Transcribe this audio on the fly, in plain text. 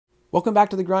Welcome back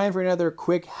to The Grind for another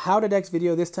quick How to Dex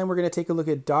video. This time we're going to take a look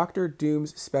at Dr.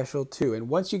 Doom's Special 2. And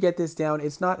once you get this down,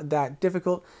 it's not that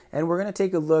difficult. And we're going to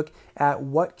take a look at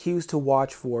what cues to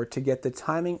watch for to get the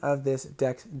timing of this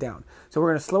Dex down. So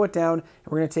we're going to slow it down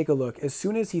and we're going to take a look. As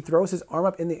soon as he throws his arm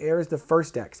up in the air is the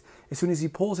first Dex. As soon as he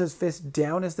pulls his fist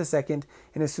down is the second.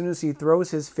 And as soon as he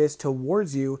throws his fist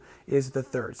towards you is the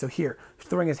third. So here,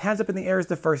 throwing his hands up in the air is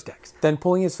the first Dex. Then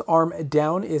pulling his arm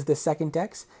down is the second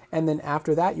Dex. And then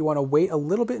after that, you want to wait a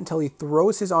little bit until he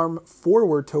throws his arm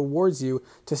forward towards you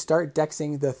to start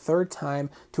dexing the third time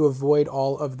to avoid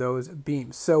all of those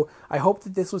beams. So I hope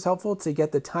that this was helpful to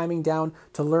get the timing down,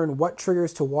 to learn what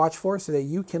triggers to watch for so that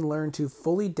you can learn to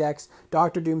fully dex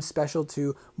Dr. Doom's Special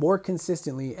 2 more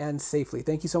consistently and safely.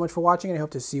 Thank you so much for watching, and I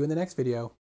hope to see you in the next video.